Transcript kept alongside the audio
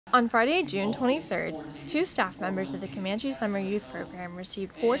On Friday, June 23rd, 2 staff members of the Comanche Summer Youth Program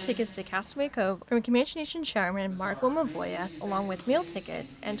received 4 tickets to Castaway Cove from Comanche Nation Chairman Mark Woommavovah, along with meal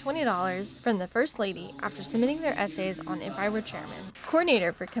tickets and $20 from the First Lady after submitting their essays on If I Were Chairman.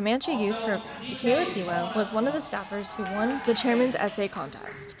 Coordinator for Comanche Youth Program, Piwa, was one of the staffers who won the chairman's essay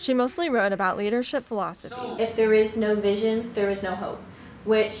contest. She mostly wrote about leadership philosophy. If there is no vision, there is no hope.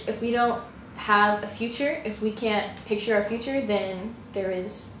 Which, if we don't have a future, if we can't picture our future, then there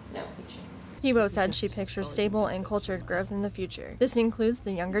is no future. Piwa said she pictures stable and cultured growth in the future. This includes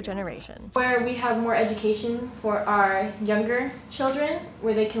the younger generation. Where we have more education for our younger children,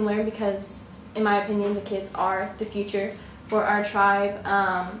 where they can learn, because in my opinion the kids are the future for our tribe.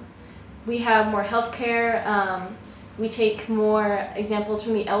 We have more health care. We take more examples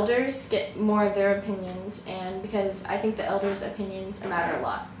from the elders, get more of their opinions, and because I think the elders' opinions matter a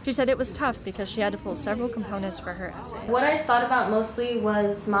lot. She said it was tough because she had to pull several components for her essay. What I thought about mostly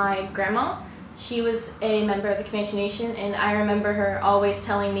was my grandma. She was a member of the Comanche Nation, and I remember her always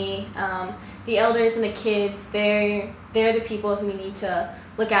telling me the elders and the kids, they're the people who we need to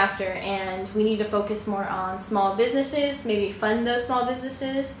look after, and we need to focus more on small businesses, maybe fund those small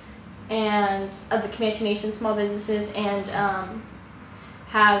businesses, and of the Comanche Nation small businesses, and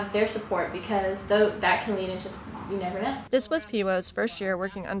have their support, because that can lead into, you never know. This was Piwa's first year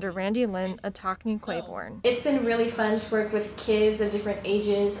working under Randy Lynn, a Talkney Claiborne. It's been really fun to work with kids of different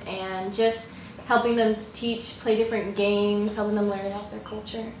ages and just helping them play different games, helping them learn about their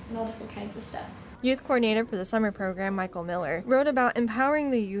culture and all different kinds of stuff. Youth coordinator for the summer program, Michael Miller, wrote about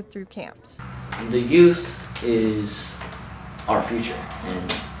empowering the youth through camps. The youth is our future,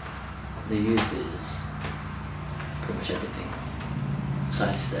 and the youth is pretty much everything,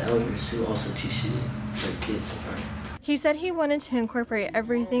 besides the elders who also teach their kids. He said he wanted to incorporate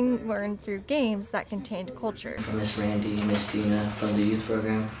everything learned through games that contained culture. From Miss Randy and Miss Dina from the youth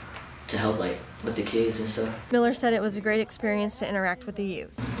program to help with the kids and stuff. Miller said it was a great experience to interact with the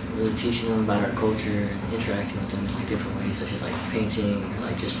youth. Really teaching them about our culture and interacting with them in different ways, such as painting,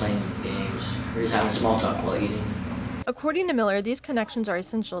 or just playing games, or just having small talk while eating. According to Miller, these connections are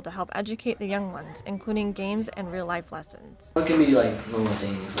essential to help educate the young ones, including games and real-life lessons. It can be normal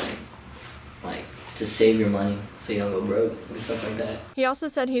things, like to save your money so you don't go broke, and stuff like that. He also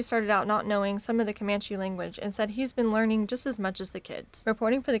said he started out not knowing some of the Comanche language and said he's been learning just as much as the kids.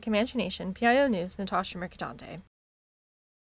 Reporting for the Comanche Nation, PIO News, Natasha Mercadante.